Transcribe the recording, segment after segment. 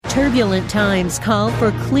Turbulent times call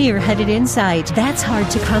for clear-headed insight. That's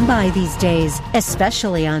hard to come by these days,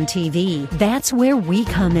 especially on TV. That's where we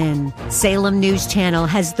come in. Salem News Channel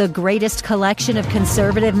has the greatest collection of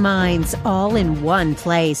conservative minds all in one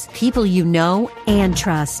place. People you know and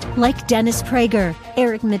trust, like Dennis Prager,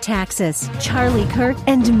 Eric Metaxas, Charlie Kirk,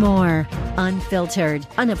 and more. Unfiltered,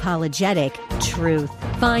 unapologetic truth.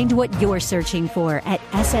 Find what you're searching for at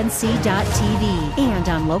snc.tv and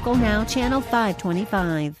on Local Now, Channel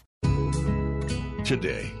 525.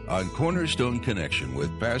 Today on Cornerstone Connection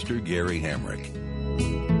with Pastor Gary Hamrick.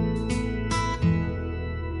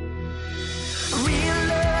 Real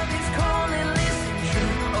love is calling, listen,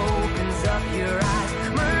 truth opens up your eyes.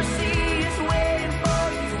 Mercy is waiting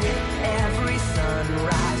for you with every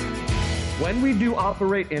sunrise. When we do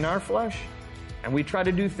operate in our flesh and we try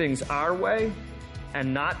to do things our way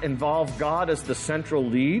and not involve God as the central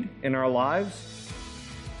lead in our lives,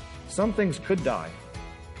 some things could die.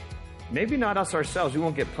 Maybe not us ourselves, we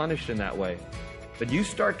won't get punished in that way. But you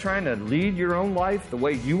start trying to lead your own life the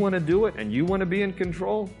way you want to do it and you want to be in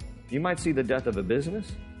control, you might see the death of a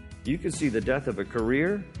business. You could see the death of a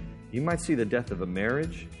career. You might see the death of a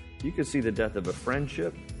marriage. You could see the death of a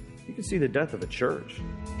friendship. You could see the death of a church.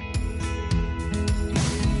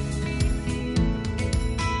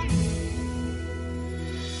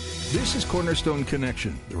 This is Cornerstone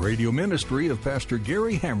Connection, the radio ministry of Pastor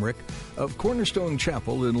Gary Hamrick of Cornerstone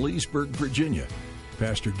Chapel in Leesburg, Virginia.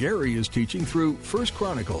 Pastor Gary is teaching through 1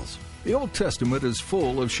 Chronicles. The Old Testament is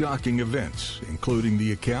full of shocking events, including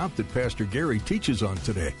the account that Pastor Gary teaches on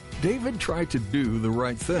today. David tried to do the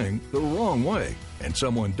right thing the wrong way, and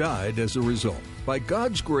someone died as a result. By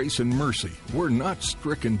God's grace and mercy, we're not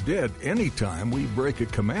stricken dead any time we break a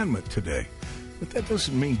commandment today. But that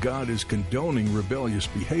doesn't mean God is condoning rebellious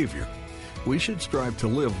behavior. We should strive to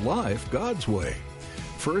live life God's way.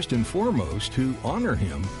 First and foremost, to honor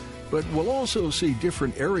Him, but we'll also see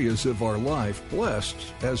different areas of our life blessed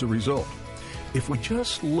as a result. If we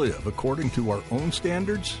just live according to our own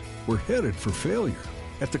standards, we're headed for failure.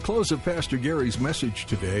 At the close of Pastor Gary's message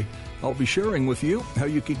today, I'll be sharing with you how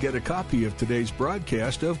you can get a copy of today's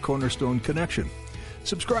broadcast of Cornerstone Connection.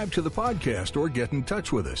 Subscribe to the podcast or get in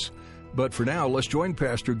touch with us. But for now, let's join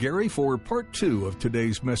Pastor Gary for part 2 of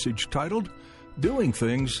today's message titled, Doing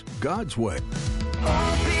Things God's Way.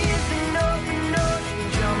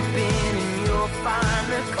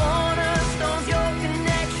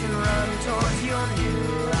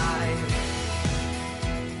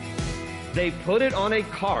 They put it on a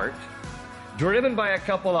cart, driven by a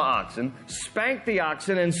couple of oxen, spanked the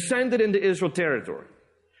oxen, and sent it into Israel territory.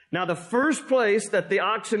 Now, the first place that the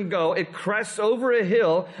oxen go, it crests over a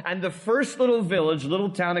hill, and the first little village, little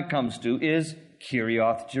town it comes to is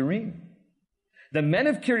Kiriath Jearim. The men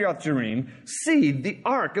of Kiriath Jearim see the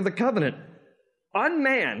Ark of the Covenant,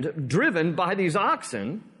 unmanned, driven by these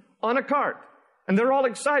oxen on a cart. And they're all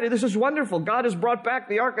excited. This is wonderful. God has brought back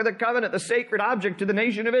the Ark of the Covenant, the sacred object, to the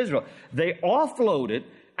nation of Israel. They offload it,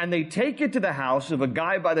 and they take it to the house of a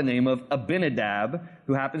guy by the name of Abinadab,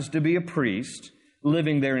 who happens to be a priest,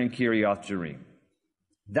 living there in Kiriath Jearim.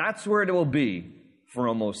 That's where it will be for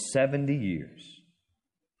almost 70 years.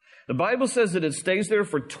 The Bible says that it stays there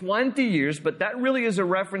for 20 years, but that really is a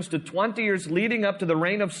reference to 20 years leading up to the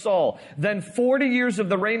reign of Saul. Then 40 years of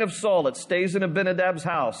the reign of Saul, it stays in Abinadab's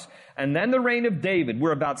house. And then the reign of David.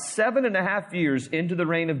 We're about 7.5 years into the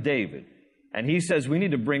reign of David. And he says we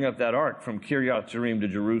need to bring up that ark from Kiriath Jearim to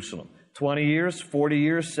Jerusalem. 20 years, 40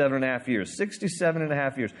 years, 7.5 years,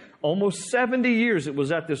 67.5 years. Almost 70 years it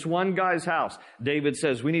was at this one guy's house. David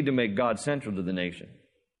says, we need to make God central to the nation.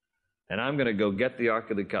 And I'm going to go get the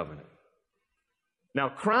Ark of the Covenant. Now,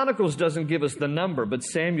 Chronicles doesn't give us the number, but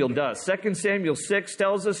Samuel does. 2 Samuel 6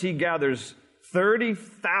 tells us he gathers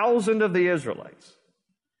 30,000 of the Israelites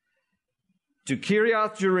to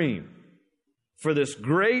Kiriath Jearim for this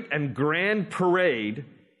great and grand parade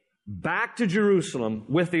back to Jerusalem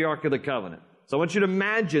with the Ark of the Covenant. So I want you to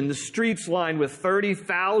imagine the streets lined with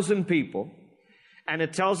 30,000 people. And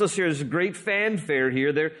it tells us here there's a great fanfare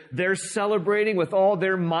here. They're celebrating with all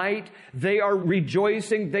their might. They are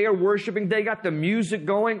rejoicing. They are worshiping. They got the music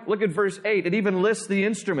going. Look at verse 8. It even lists the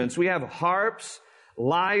instruments. We have harps,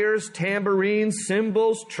 lyres, tambourines,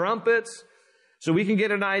 cymbals, trumpets. So we can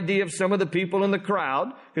get an idea of some of the people in the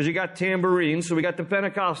crowd, because you got tambourines, so we got the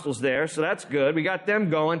Pentecostals there, so that's good. We got them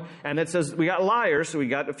going, and it says we got lyres, so we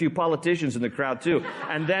got a few politicians in the crowd too.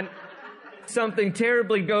 And then something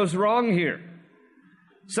terribly goes wrong here.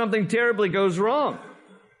 Something terribly goes wrong.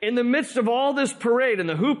 In the midst of all this parade and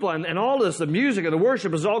the hoopla and all this, the music and the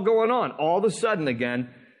worship is all going on. All of a sudden, again,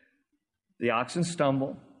 the oxen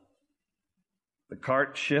stumble. The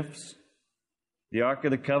cart shifts. The Ark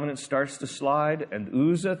of the Covenant starts to slide,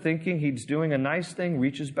 and Uzzah, thinking he's doing a nice thing,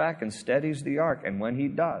 reaches back and steadies the Ark. And when he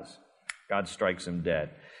does, God strikes him dead.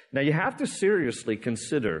 Now, you have to seriously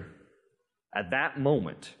consider at that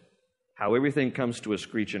moment how everything comes to a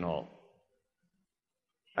screeching halt.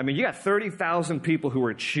 I mean, you got 30,000 people who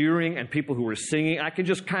are cheering and people who are singing. I can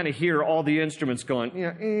just kind of hear all the instruments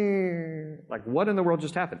going, like, what in the world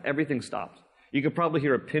just happened? Everything stopped. You could probably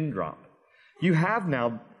hear a pin drop. You have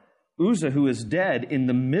now Uzzah, who is dead, in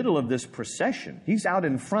the middle of this procession. He's out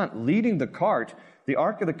in front leading the cart. The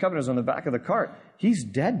Ark of the Covenant is on the back of the cart. He's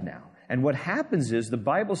dead now. And what happens is the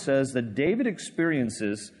Bible says that David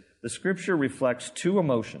experiences, the Scripture reflects two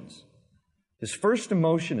emotions. His first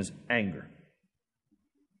emotion is anger.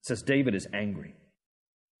 It says David is angry.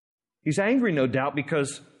 He's angry, no doubt,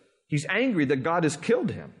 because he's angry that God has killed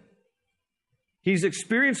him. He's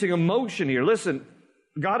experiencing emotion here. Listen,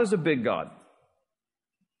 God is a big God.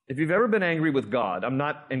 If you've ever been angry with God, I'm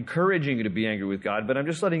not encouraging you to be angry with God, but I'm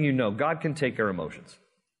just letting you know God can take our emotions.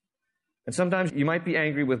 And sometimes you might be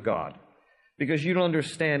angry with God because you don't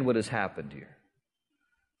understand what has happened here.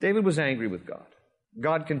 David was angry with God.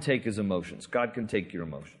 God can take his emotions. God can take your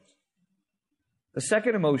emotions. The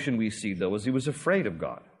second emotion we see, though, is he was afraid of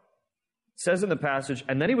God. It says in the passage,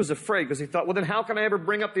 and then he was afraid because he thought, well, then how can I ever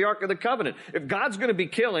bring up the Ark of the Covenant? If God's going to be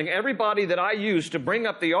killing everybody that I use to bring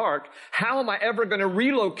up the Ark, how am I ever going to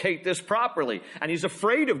relocate this properly? And he's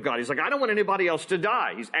afraid of God. He's like, I don't want anybody else to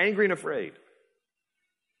die. He's angry and afraid.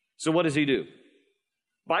 So what does he do?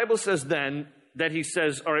 Bible says then that he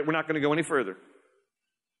says, all right, we're not going to go any further.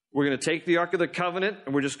 We're going to take the Ark of the Covenant,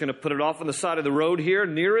 and we're just going to put it off on the side of the road here.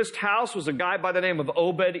 Nearest house was a guy by the name of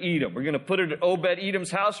Obed-Edom. We're going to put it at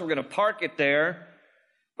Obed-Edom's house. We're going to park it there.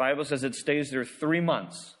 Bible says it stays there 3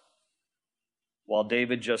 months while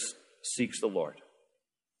David just seeks the Lord.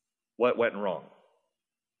 What went wrong?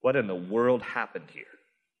 What in the world happened here?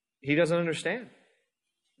 He doesn't understand.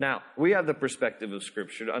 Now, we have the perspective of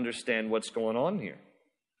Scripture to understand what's going on here.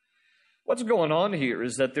 What's going on here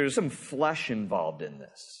is that there's some flesh involved in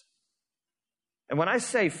this. And when I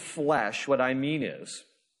say flesh, what I mean is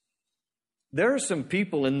there are some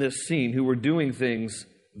people in this scene who are doing things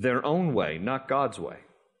their own way, not God's way.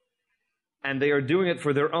 And they are doing it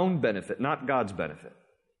for their own benefit, not God's benefit.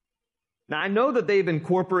 Now, I know that they've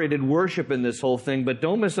incorporated worship in this whole thing, but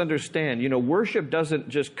don't misunderstand. You know, worship doesn't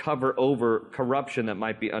just cover over corruption that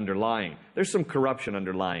might be underlying. There's some corruption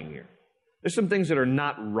underlying here. There's some things that are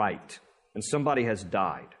not right. And somebody has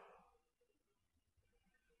died.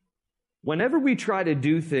 Whenever we try to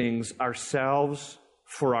do things ourselves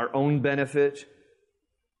for our own benefit,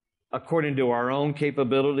 according to our own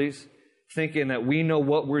capabilities, thinking that we know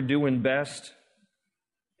what we're doing best,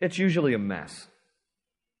 it's usually a mess.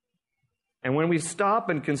 And when we stop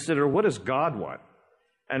and consider what does God want,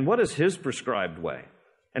 and what is His prescribed way,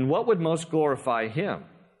 and what would most glorify Him,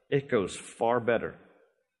 it goes far better.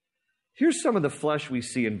 Here's some of the flesh we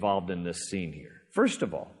see involved in this scene here. First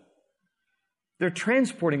of all, they're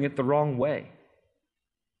transporting it the wrong way.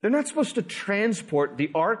 They're not supposed to transport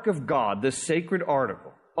the Ark of God, this sacred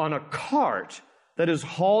article, on a cart that is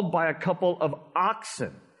hauled by a couple of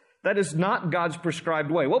oxen. That is not God's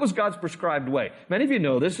prescribed way. What was God's prescribed way? Many of you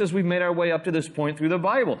know this as we've made our way up to this point through the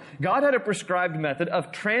Bible. God had a prescribed method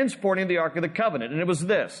of transporting the Ark of the Covenant, and it was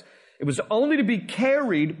this. It was only to be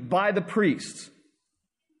carried by the priests.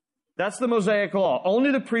 That's the Mosaic law.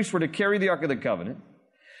 Only the priests were to carry the Ark of the Covenant,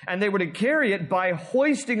 and they were to carry it by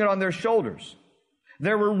hoisting it on their shoulders.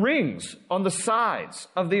 There were rings on the sides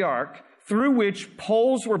of the Ark through which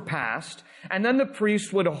poles were passed, and then the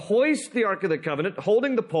priests would hoist the Ark of the Covenant,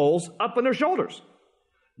 holding the poles up on their shoulders.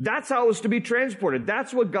 That's how it was to be transported.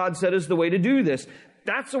 That's what God said is the way to do this.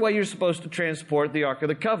 That's the way you're supposed to transport the Ark of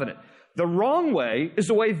the Covenant. The wrong way is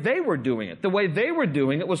the way they were doing it. The way they were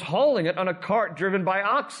doing it was hauling it on a cart driven by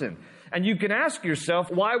oxen. And you can ask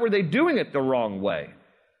yourself, why were they doing it the wrong way?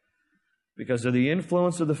 Because of the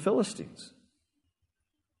influence of the Philistines.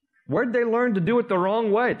 Where'd they learn to do it the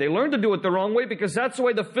wrong way? They learned to do it the wrong way because that's the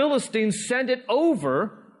way the Philistines sent it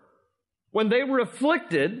over when they were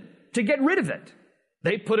afflicted to get rid of it.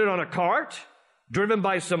 They put it on a cart driven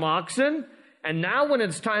by some oxen. And now when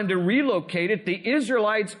it's time to relocate it, the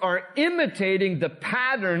Israelites are imitating the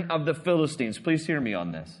pattern of the Philistines. Please hear me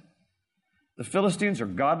on this. The Philistines are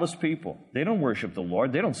godless people. They don't worship the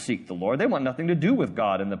Lord. They don't seek the Lord. They want nothing to do with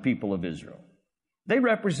God and the people of Israel. They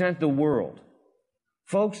represent the world.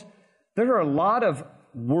 Folks, there are a lot of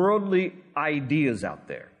worldly ideas out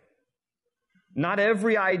there. Not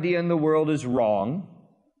every idea in the world is wrong,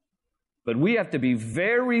 but we have to be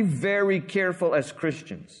very, very careful as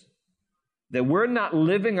Christians that we're not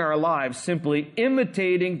living our lives simply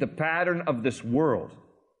imitating the pattern of this world.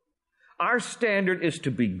 Our standard is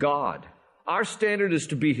to be God. Our standard is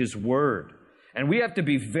to be His Word. And we have to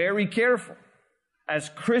be very careful. As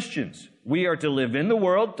Christians, we are to live in the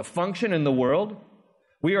world, to function in the world.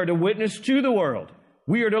 We are to witness to the world.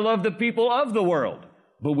 We are to love the people of the world.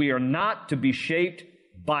 But we are not to be shaped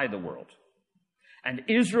by the world. And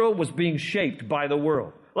Israel was being shaped by the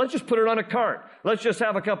world. Let's just put it on a cart. Let's just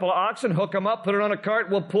have a couple of oxen, hook them up, put it on a cart,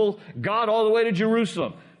 we'll pull God all the way to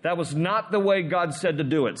Jerusalem. That was not the way God said to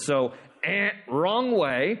do it. So, wrong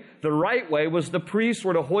way. The right way was the priests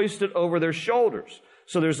were to hoist it over their shoulders.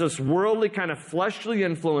 So there's this worldly kind of fleshly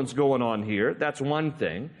influence going on here. That's one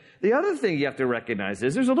thing. The other thing you have to recognize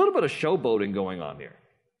is there's a little bit of showboating going on here.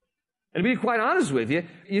 And to be quite honest with you,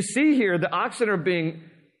 you see here the oxen are being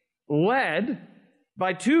led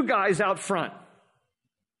by two guys out front,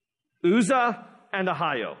 Uzzah and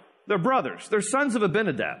Ahio. They're brothers. They're sons of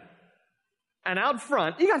Abinadab. And out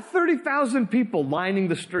front, you got 30,000 people lining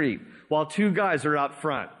the street while two guys are out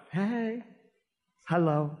front. Hey,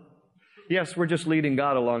 hello. Yes, we're just leading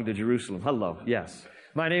God along to Jerusalem. Hello, yes.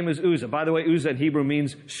 My name is Uzzah. By the way, Uzzah in Hebrew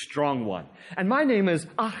means strong one. And my name is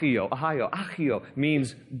Ahio. Ahio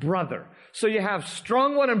means brother. So you have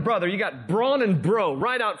strong one and brother. You got brawn and bro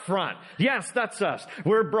right out front. Yes, that's us.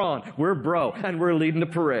 We're brawn, we're bro, and we're leading the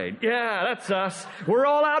parade. Yeah, that's us. We're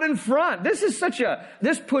all out in front.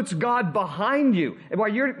 This puts God behind you. While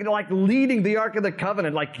you're like leading the Ark of the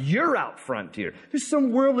Covenant, like you're out front here. There's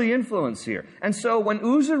some worldly influence here. And so when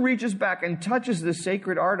Uzzah reaches back and touches this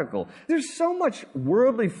sacred article, there's so much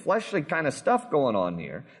worldly, fleshly kind of stuff going on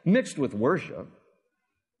here, mixed with worship,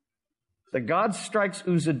 that God strikes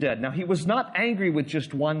Uzzah dead. Now, he was not angry with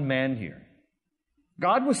just one man here.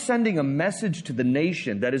 God was sending a message to the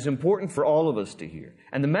nation that is important for all of us to hear.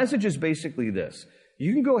 And the message is basically this.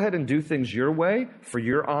 You can go ahead and do things your way, for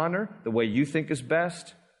your honor, the way you think is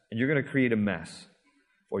best, and you're going to create a mess.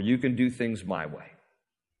 Or you can do things my way.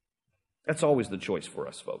 That's always the choice for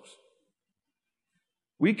us, folks.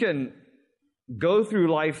 We can go through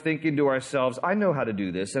life thinking to ourselves, I know how to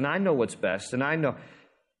do this, and I know what's best,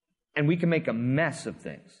 and we can make a mess of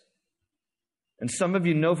things. And some of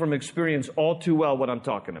you know from experience all too well what I'm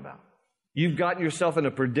talking about. You've gotten yourself in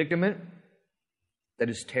a predicament that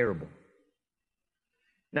is terrible.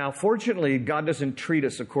 Now, fortunately, God doesn't treat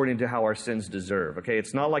us according to how our sins deserve, okay?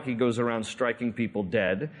 It's not like He goes around striking people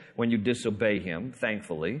dead when you disobey Him,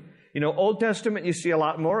 thankfully. You know, Old Testament, you see a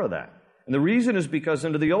lot more of that. And the reason is because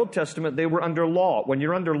under the Old Testament, they were under law. When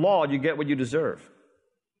you're under law, you get what you deserve.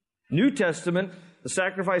 New Testament, the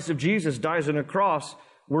sacrifice of Jesus dies on a cross.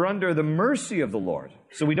 We're under the mercy of the Lord,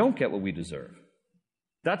 so we don't get what we deserve.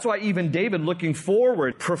 That's why even David, looking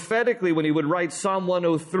forward prophetically, when he would write Psalm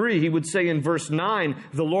 103, he would say in verse 9,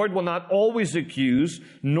 the Lord will not always accuse,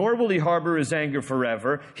 nor will He harbor His anger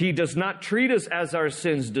forever. He does not treat us as our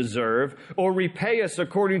sins deserve, or repay us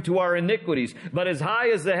according to our iniquities. But as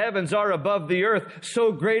high as the heavens are above the earth,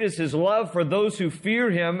 so great is His love for those who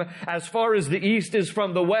fear Him. As far as the east is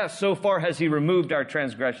from the west, so far has He removed our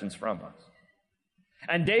transgressions from us.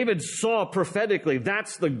 And David saw prophetically,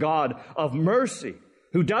 that's the God of mercy,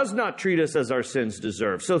 who does not treat us as our sins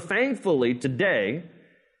deserve. So thankfully, today,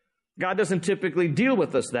 God doesn't typically deal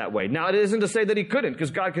with us that way. Now, it isn't to say that He couldn't,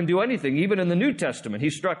 because God can do anything. Even in the New Testament, He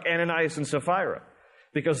struck Ananias and Sapphira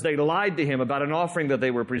because they lied to Him about an offering that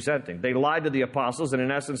they were presenting. They lied to the apostles and,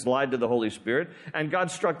 in essence, lied to the Holy Spirit, and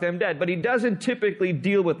God struck them dead. But He doesn't typically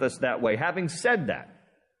deal with us that way. Having said that,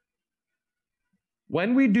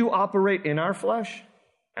 when we do operate in our flesh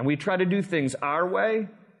and we try to do things our way,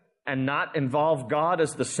 and not involve God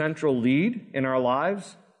as the central lead in our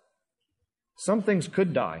lives, some things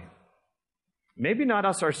could die. Maybe not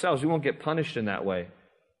us ourselves. We won't get punished in that way.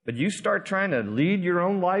 But you start trying to lead your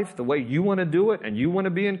own life the way you want to do it and you want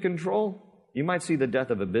to be in control, you might see the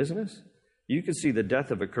death of a business. You could see the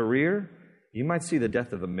death of a career. You might see the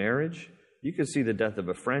death of a marriage. You could see the death of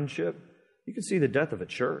a friendship. You could see the death of a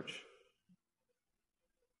church.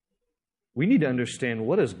 We need to understand,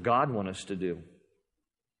 what does God want us to do?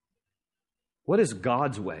 What is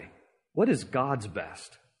God's way? What is God's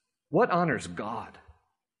best? What honors God?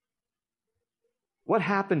 What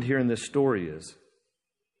happened here in this story is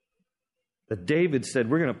that David said,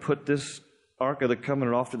 we're going to put this Ark of the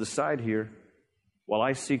Covenant off to the side here while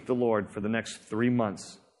I seek the Lord for the next 3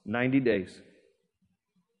 months, 90 days.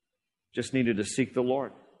 Just needed to seek the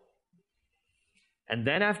Lord. And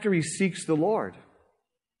then after he seeks the Lord,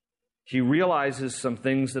 he realizes some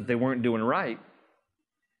things that they weren't doing right.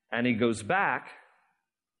 And he goes back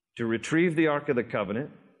to retrieve the Ark of the Covenant,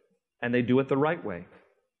 and they do it the right way.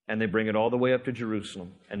 and they bring it all the way up to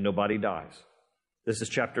Jerusalem, and nobody dies. This is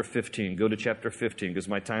chapter 15. Go to chapter 15 because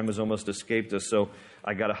my time has almost escaped us, so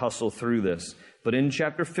I got to hustle through this. But in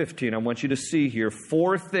chapter 15, I want you to see here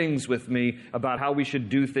 4 things with me about how we should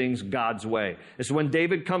do things God's way. It's when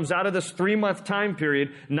David comes out of this 3-month time period,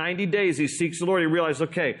 90 days, he seeks the Lord. He realizes,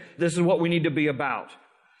 okay, this is what we need to be about.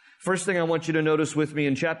 First thing I want you to notice with me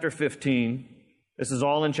in chapter 15, this is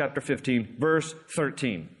all in chapter 15, verse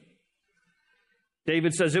 13.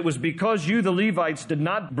 David says, it was because you, the Levites, did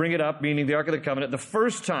not bring it up, meaning the Ark of the Covenant, the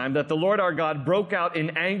first time that the Lord our God broke out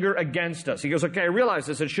in anger against us. He goes, okay, I realize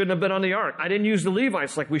this. It shouldn't have been on the Ark. I didn't use the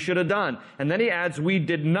Levites like we should have done. And then he adds, we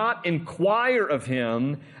did not inquire of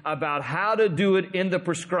him about how to do it in the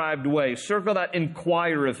prescribed way. Circle that,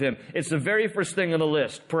 inquire of him. It's the very first thing on the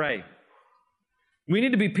list, pray. We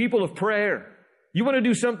need to be people of prayer. You want to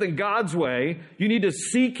do something God's way, you need to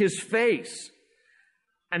seek his face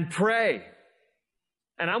and pray.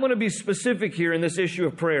 And I want to be specific here in this issue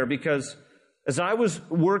of prayer because as I was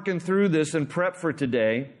working through this and prep for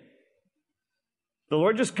today, the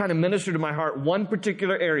Lord just kind of ministered to my heart one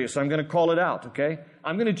particular area, so I'm going to call it out, okay?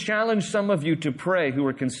 I'm going to challenge some of you to pray who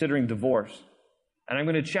are considering divorce. And I'm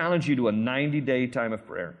going to challenge you to a 90-day time of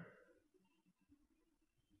prayer.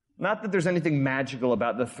 Not that there's anything magical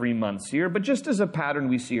about the 3 months here, but just as a pattern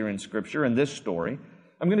we see here in Scripture, in this story,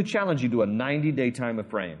 I'm going to challenge you to a 90-day time of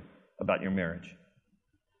praying about your marriage.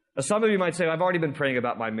 Now, some of you might say, I've already been praying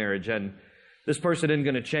about my marriage, and this person isn't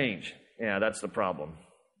going to change. Yeah, that's the problem.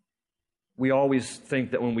 We always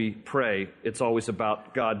think that when we pray, it's always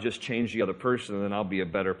about God just change the other person, and then I'll be a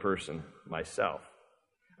better person myself.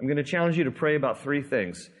 I'm going to challenge you to pray about 3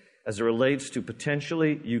 things as it relates to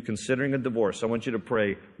potentially you considering a divorce. I want you to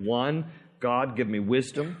pray, 1, God, give me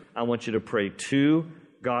wisdom. I want you to pray, 2,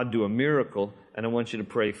 God, do a miracle. And I want you to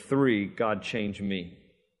pray, 3, God, change me.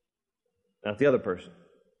 Not the other person.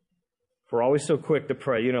 We're always so quick to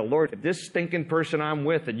pray, Lord, if this stinking person I'm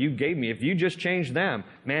with that you gave me, if you just changed them,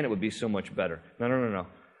 man, it would be so much better.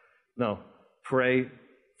 No. Pray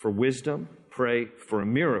for wisdom, pray for a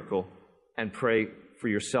miracle, and pray for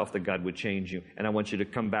yourself that God would change you. And I want you to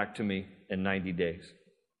come back to me in 90 days.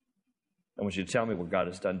 I want you to tell me what God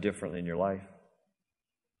has done differently in your life.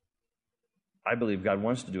 I believe God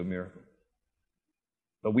wants to do a miracle.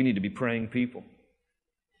 But we need to be praying people.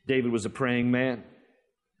 David was a praying man.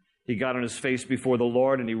 He got on his face before the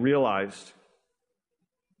Lord and he realized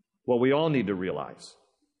what we all need to realize.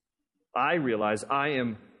 I realize I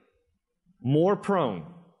am more prone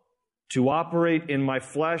to operate in my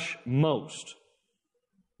flesh most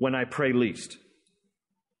when I pray least.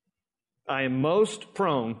 I am most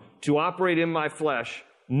prone to operate in my flesh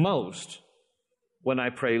most when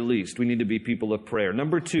I pray least. We need to be people of prayer.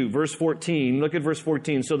 Number 2, verse 14. Look at verse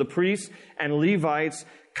 14. So the priests and Levites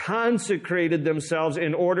consecrated themselves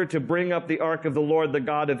in order to bring up the ark of the Lord, the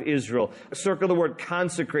God of Israel. Circle the word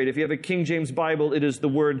consecrate. If you have a King James Bible, it is the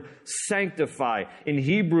word sanctify. In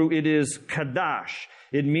Hebrew, it is kadash.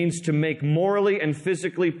 It means to make morally and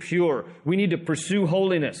physically pure. We need to pursue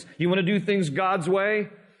holiness. You want to do things God's way?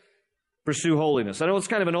 Pursue holiness. I know it's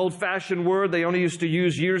kind of an old-fashioned word they only used to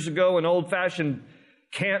use years ago in old-fashioned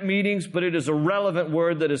camp meetings, but it is a relevant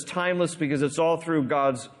word that is timeless because it's all through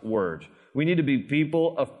God's word. We need to be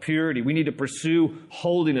people of purity. We need to pursue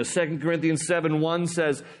holiness. 2 Corinthians 7:1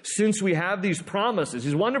 says, since we have these promises,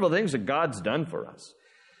 these wonderful things that God's done for us,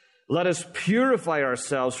 let us purify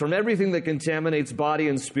ourselves from everything that contaminates body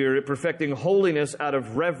and spirit, perfecting holiness out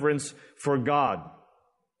of reverence for God.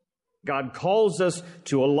 God calls us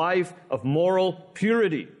to a life of moral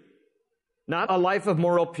purity. Not a life of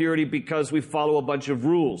moral purity because we follow a bunch of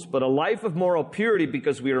rules, but a life of moral purity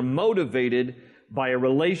because we are motivated by a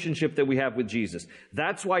relationship that we have with Jesus.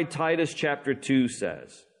 That's why Titus chapter 2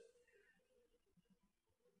 says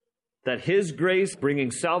that His grace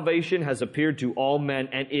bringing salvation has appeared to all men,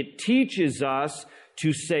 and it teaches us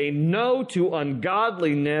to say no to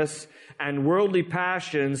ungodliness and worldly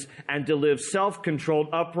passions and to live self-controlled,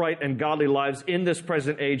 upright, and godly lives in this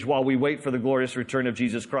present age while we wait for the glorious return of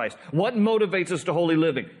Jesus Christ. What motivates us to holy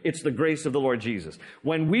living? It's the grace of the Lord Jesus.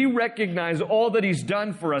 When we recognize all that He's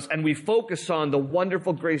done for us and we focus on the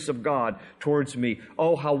wonderful grace of God towards me,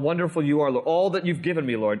 oh, how wonderful you are, Lord, all that you've given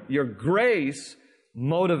me, Lord, your grace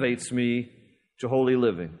motivates me to holy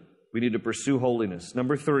living. We need to pursue holiness.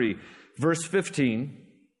 Number 3, verse 15,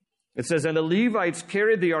 it says, and the Levites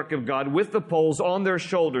carried the ark of God with the poles on their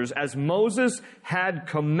shoulders, as Moses had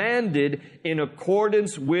commanded in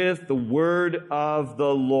accordance with the word of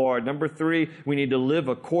the Lord. Number 3, we need to live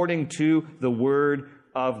according to the word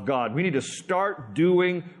of God. We need to start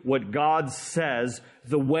doing what God says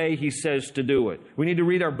the way He says to do it. We need to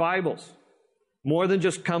read our Bibles. More than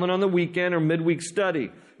just coming on the weekend or midweek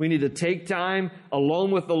study. We need to take time alone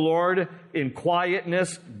with the Lord in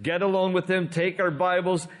quietness, get alone with Him, take our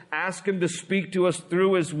Bibles, ask Him to speak to us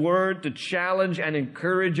through His Word, to challenge and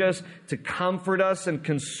encourage us, to comfort us and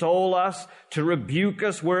console us, to rebuke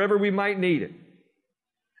us wherever we might need it.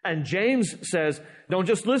 And James says, don't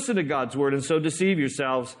just listen to God's Word and so deceive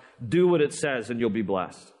yourselves. Do what it says and you'll be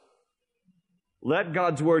blessed. Let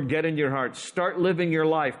God's Word get in your heart. Start living your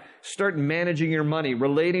life. Start managing your money,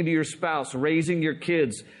 relating to your spouse, raising your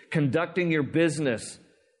kids, conducting your business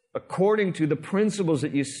according to the principles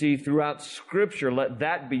that you see throughout Scripture. Let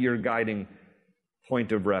that be your guiding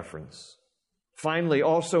point of reference. Finally,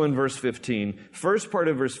 also in verse 15, first part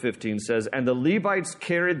of verse 15 says, and the Levites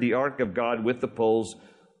carried the ark of God with the poles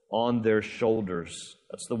on their shoulders.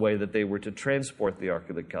 That's the way that they were to transport the Ark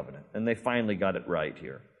of the Covenant. And they finally got it right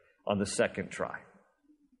here on the second try.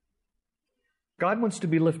 God wants to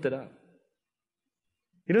be lifted up.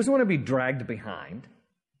 He doesn't want to be dragged behind.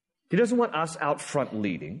 He doesn't want us out front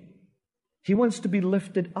leading. He wants to be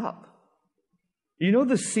lifted up. You know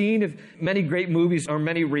the scene of many great movies or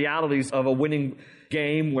many realities of a winning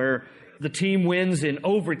game where the team wins in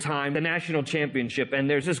overtime, the national championship, and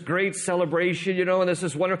there's this great celebration, and this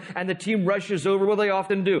is wonderful, and the team rushes over. What do they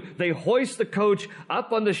often do? They hoist the coach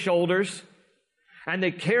up on the shoulders, and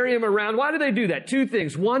they carry him around. Why do they do that? Two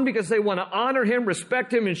things. One, because they want to honor him,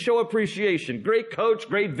 respect him, and show appreciation. Great coach,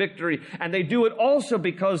 great victory. And they do it also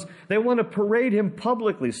because they want to parade him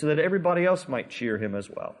publicly so that everybody else might cheer him as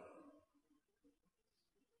well.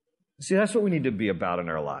 See, that's what we need to be about in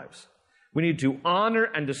our lives. We need to honor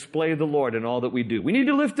and display the Lord in all that we do. We need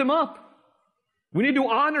to lift Him up. We need to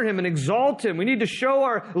honor Him and exalt Him. We need to show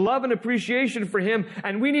our love and appreciation for Him,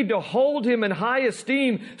 and we need to hold Him in high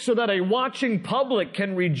esteem so that a watching public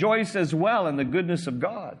can rejoice as well in the goodness of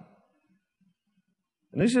God.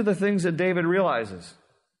 And these are the things that David realizes.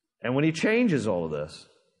 And when he changes all of this,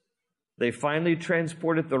 they finally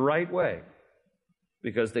transport it the right way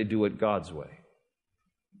because they do it God's way.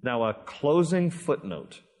 Now, a closing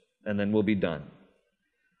footnote, and then we'll be done.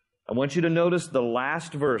 I want you to notice the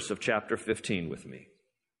last verse of chapter 15 with me.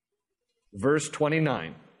 Verse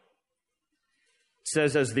 29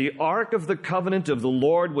 says, as the ark of the covenant of the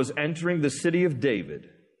Lord was entering the city of David,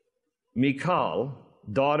 Michal,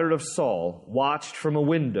 daughter of Saul, watched from a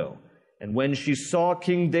window. And when she saw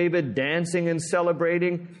King David dancing and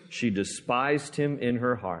celebrating, she despised him in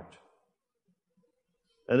her heart.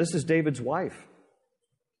 Now, this is David's wife.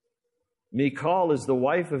 Michal is the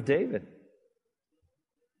wife of David.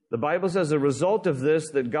 The Bible says as a result of this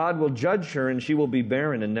that God will judge her and she will be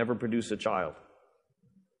barren and never produce a child.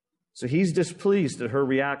 So he's displeased at her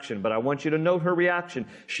reaction, but I want you to note her reaction.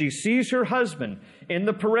 She sees her husband in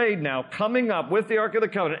the parade now coming up with the Ark of the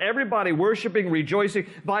Covenant. Everybody worshiping, rejoicing.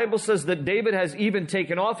 The Bible says that David has even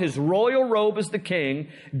taken off his royal robe as the king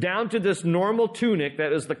down to this normal tunic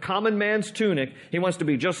that is the common man's tunic. He wants to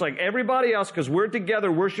be just like everybody else because we're together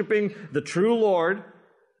worshiping the true Lord.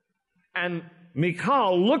 And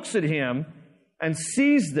Michal looks at him and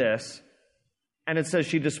sees this, and it says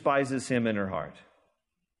she despises him in her heart.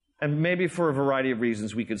 And maybe for a variety of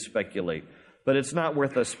reasons we could speculate, but it's not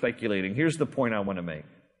worth us speculating. Here's the point I want to make.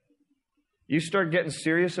 You start getting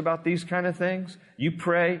serious about these kind of things, you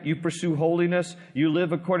pray, you pursue holiness, you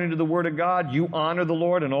live according to the Word of God, you honor the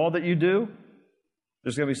Lord in all that you do,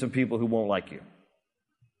 there's going to be some people who won't like you.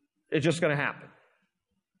 It's just going to happen.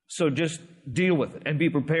 So just deal with it and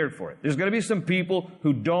be prepared for it. There's going to be some people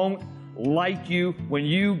who don't like you when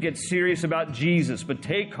you get serious about Jesus, but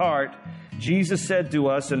take heart. Jesus said to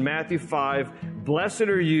us in Matthew 5, blessed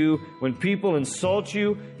are you when people insult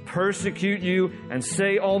you, persecute you, and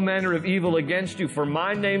say all manner of evil against you for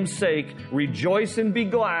my name's sake. Rejoice and be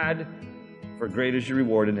glad, for great is your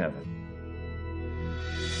reward in heaven.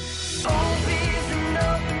 Open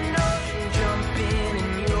ocean, jump in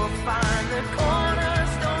and you'll find the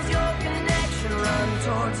cornerstones, your connection, run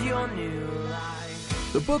towards your new life.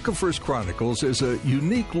 The book of 1 Chronicles is a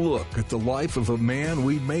unique look at the life of a man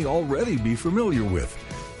we may already be familiar with.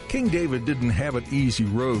 King David didn't have an easy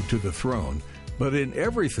road to the throne, but in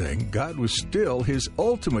everything, God was still his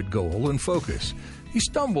ultimate goal and focus. He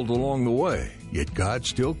stumbled along the way, yet God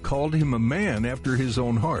still called him a man after his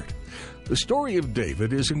own heart. The story of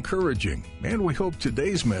David is encouraging, and we hope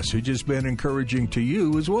today's message has been encouraging to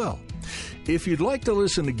you as well. If you'd like to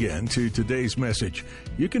listen again to today's message,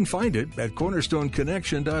 you can find it at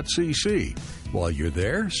cornerstoneconnection.cc. While you're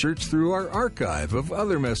there, search through our archive of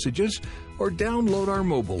other messages or download our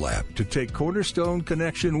mobile app to take Cornerstone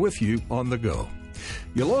Connection with you on the go.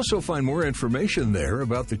 You'll also find more information there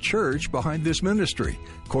about the church behind this ministry,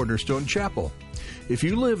 Cornerstone Chapel. If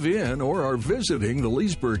you live in or are visiting the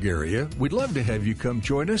Leesburg area, we'd love to have you come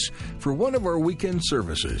join us for one of our weekend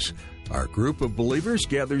services. Our group of believers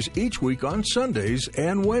gathers each week on Sundays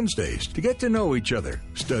and Wednesdays to get to know each other,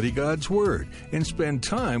 study God's Word, and spend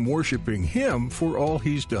time worshiping Him for all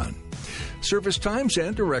He's done. Service times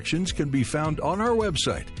and directions can be found on our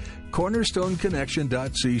website,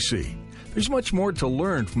 cornerstoneconnection.cc. There's much more to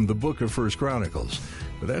learn from the book of 1 Chronicles,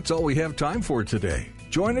 but that's all we have time for today.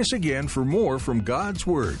 Join us again for more from God's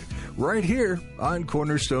Word, right here on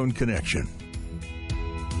Cornerstone Connection.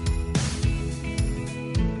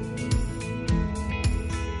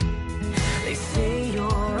 They say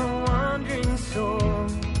you're a wandering soul,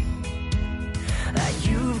 that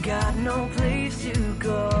you've got no place to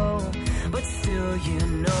go, but still you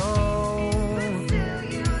know